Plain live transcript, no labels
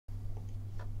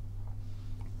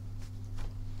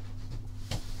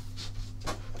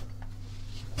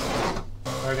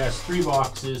Alright guys, 3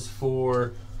 boxes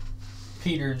for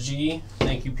Peter G.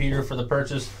 Thank you, Peter, for the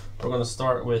purchase. We're going to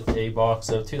start with a box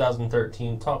of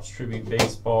 2013 Topps Tribute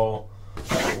Baseball.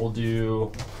 We'll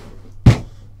do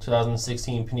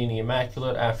 2016 Panini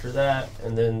Immaculate after that,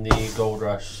 and then the Gold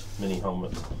Rush mini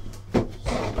helmet. So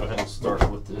we'll go ahead and start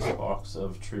with this box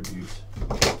of Tribute.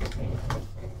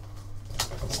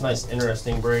 It's a nice,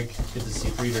 interesting break. Good to see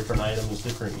 3 different items,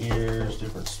 different years,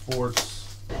 different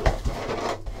sports.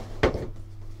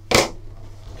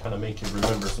 Kind of make you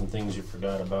remember some things you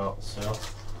forgot about. So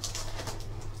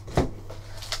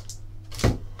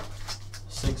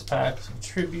 6 packs of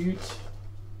Tribute,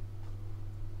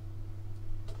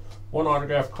 1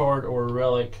 autograph card or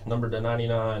relic numbered to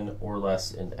 99 or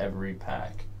less in every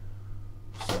pack.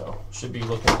 So should be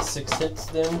looking at 6 hits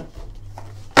then.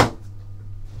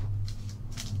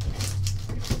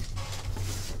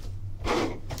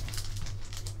 And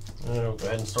we'll go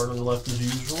ahead and start on the left as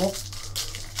usual.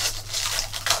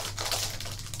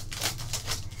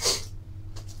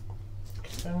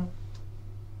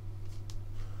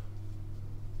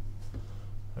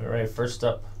 Alright, first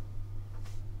up,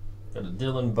 got a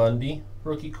Dylan Bundy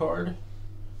rookie card.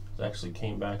 It actually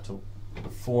came back to the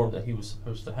form that he was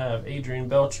supposed to have. Adrian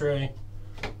Beltre,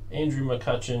 Andrew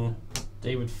McCutchen,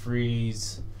 David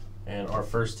Freese, and our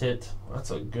first hit. That's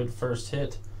a good first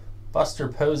hit. Buster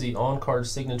Posey on-card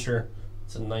signature.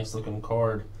 It's a nice looking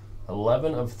card.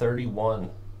 11 of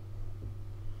 31.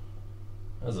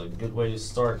 That's a good way to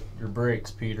start your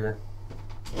breaks, Peter.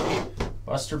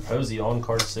 Buster Posey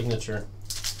on-card signature.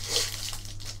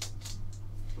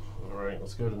 Alright,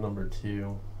 let's go to number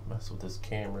 2. Mess with this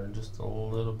camera just a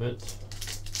little bit.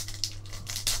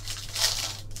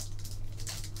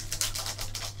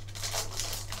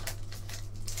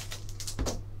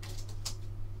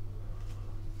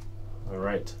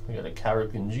 Alright, we got a Cal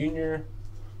Ripken Jr.,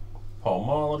 Paul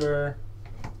Molitor,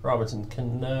 Robinson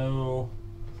Cano,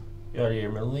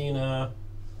 Yadier Molina,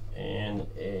 and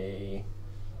a,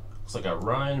 looks like a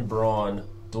Ryan Braun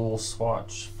dual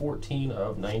swatch, 14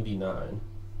 of 99.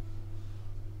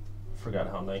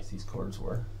 Forgot how nice these cards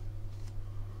were,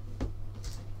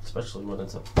 especially when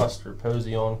it's a Buster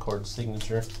Posey on-card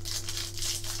signature.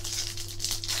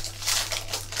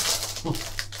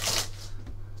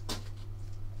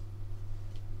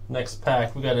 Next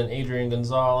pack, we got an Adrian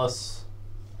Gonzalez,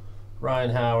 Ryan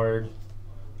Howard,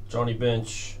 Johnny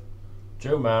Bench,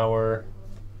 Joe Mauer,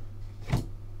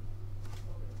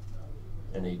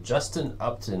 and a Justin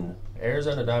Upton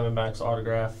Arizona Diamondbacks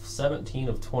autograph, 17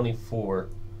 of 24.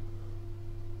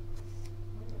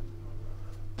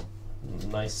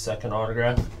 Nice second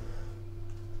autograph.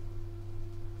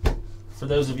 For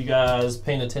those of you guys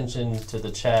paying attention to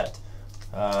the chat,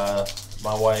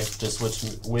 my wife just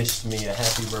wished me a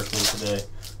happy birthday today,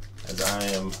 as I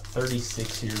am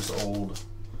 36 years old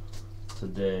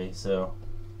today. So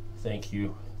thank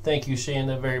you,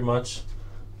 Shanda, very much.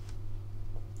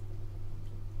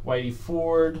 Whitey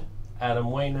Ford,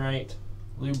 Adam Wainwright,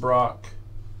 Lou Brock,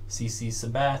 CC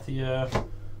Sabathia, and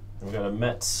we got a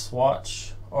Mets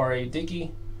swatch, R.A.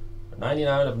 Dickey,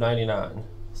 99 of 99.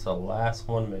 It's the last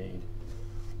one made.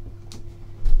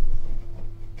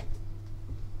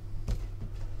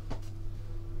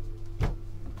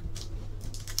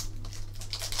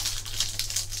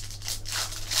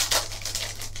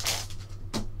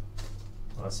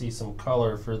 I see some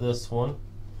color for this one.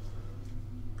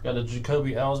 Got a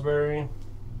Jacoby Ellsbury,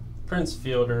 Prince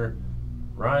Fielder,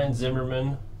 Ryan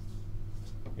Zimmerman.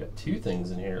 We got 2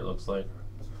 things in here, it looks like.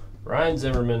 Ryan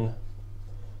Zimmerman,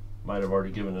 might have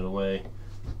already given it away.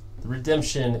 The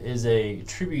redemption is a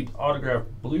Tribute autograph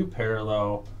blue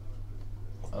parallel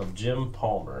of Jim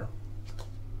Palmer.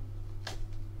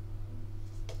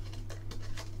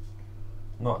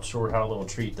 Not sure how they'll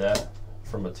treat that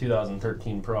from a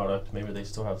 2013 product. Maybe they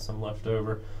still have some left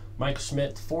over. Mike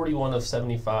Schmidt, 41 of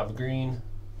 75 green.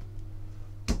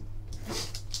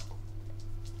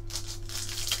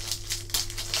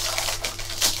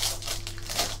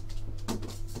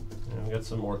 And we got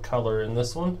some more color in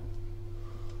this one.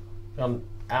 Got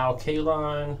Al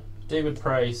Kaline, David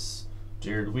Price,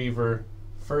 Jared Weaver,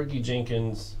 Fergie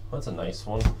Jenkins. That's a nice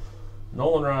one.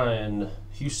 Nolan Ryan,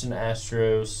 Houston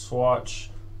Astros, swatch,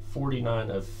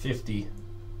 49 of 50.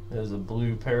 There's a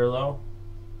blue parallel.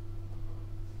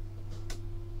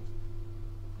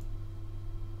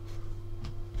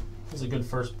 This is a good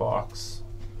first box.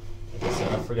 Like I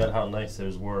said, I forgot how nice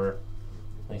those were.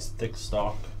 Nice thick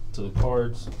stock to the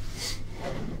cards.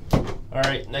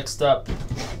 Alright, next up,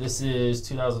 this is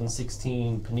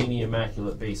 2016 Panini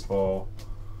Immaculate Baseball.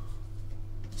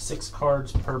 6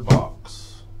 cards per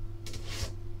box.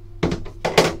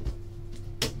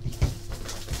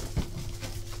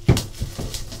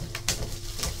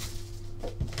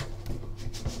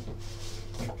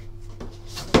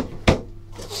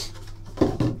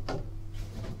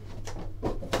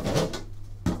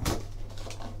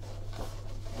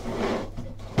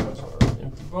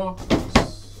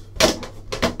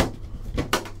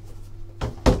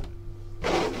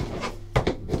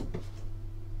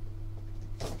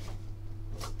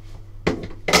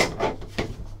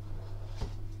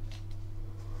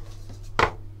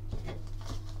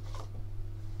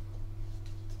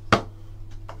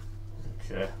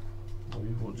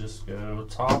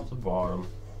 top to bottom.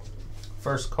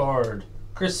 First card,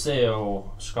 Chris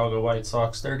Sale, Chicago White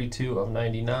Sox, 32 of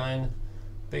 99.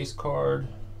 Base card.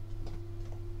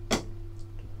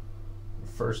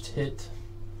 First hit,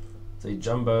 it's a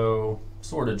jumbo,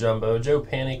 sort of jumbo, Joe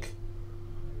Panic,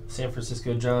 San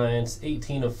Francisco Giants,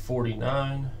 18 of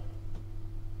 49.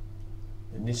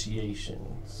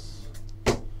 Initiations.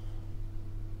 Got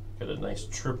a nice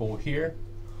triple here.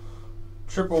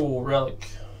 Triple relic,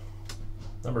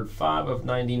 numbered 5 of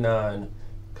 99.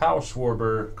 Kyle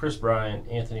Schwarber, Chris Bryant,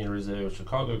 Anthony Rizzo,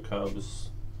 Chicago Cubs.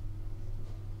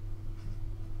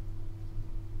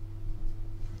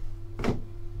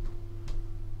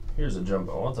 Here's a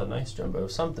jumbo. Oh, that's a nice jumbo.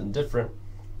 Something different.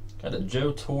 Got a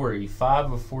Joe Torre,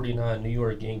 5 of 49, New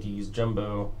York Yankees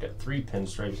jumbo. Got 3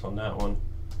 pinstripes on that one.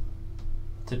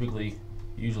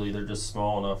 Usually they're just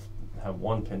small enough to have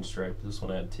 1 pinstripe. This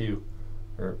one had 2.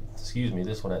 Or, excuse me,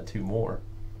 this one had 2 more.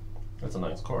 That's a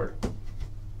nice card.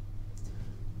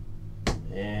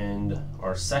 And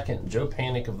our second, Joe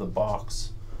Panic of the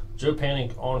box. Joe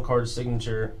Panic on-card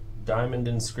signature, diamond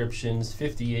inscriptions,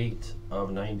 58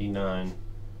 of 99.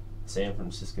 San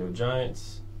Francisco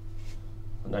Giants.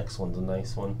 The next one's a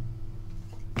nice one.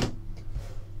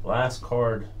 Last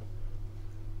card.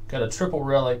 Got a triple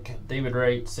relic, David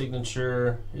Wright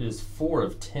signature. It is 4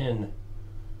 of 10.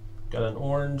 Got an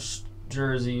orange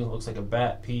jersey, looks like a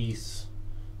bat piece,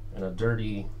 and a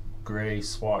dirty gray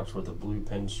swatch with a blue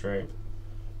pinstripe.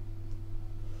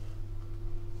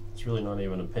 It's really not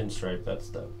even a pinstripe, that's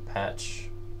the patch,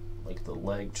 like the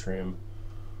leg trim.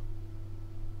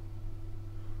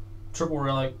 Triple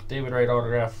relic, David Wright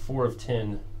autograph, 4 of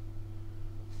 10.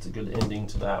 It's a good ending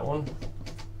to that one.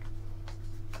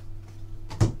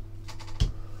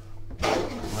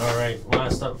 Alright,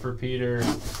 last up for Peter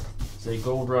is a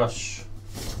Gold Rush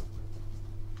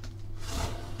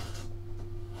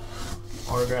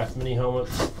autograph mini helmet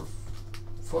for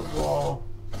football.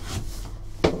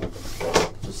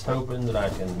 Just hoping that I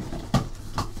can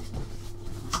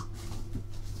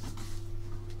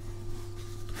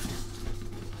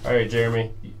Alright,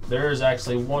 Jeremy, there is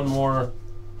actually one more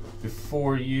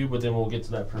before you, but then we'll get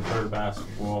to that preferred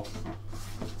basketball.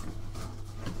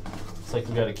 Looks like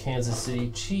we got a Kansas City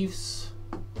Chiefs.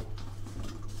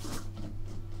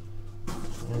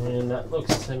 And that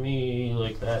looks to me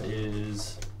like that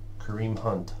is Kareem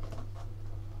Hunt.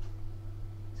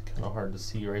 It's kind of hard to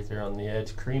see right there on the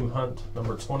edge. Kareem Hunt,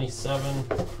 number 27.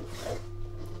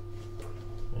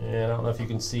 And I don't know if you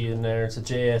can see in there, it's a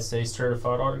JSA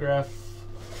certified autograph.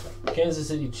 Kansas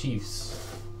City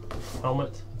Chiefs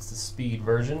helmet. It's the speed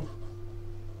version.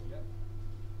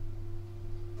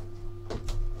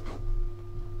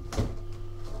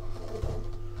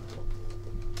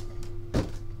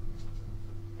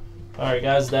 Alright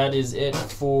guys, that is it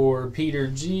for Peter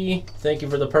G. Thank you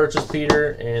for the purchase,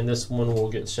 Peter, and this one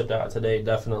will get shipped out today,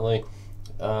 definitely.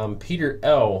 Peter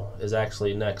L is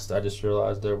actually next. I just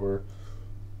realized there were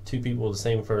 2 people with the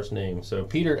same first name. So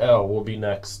Peter L will be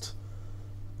next.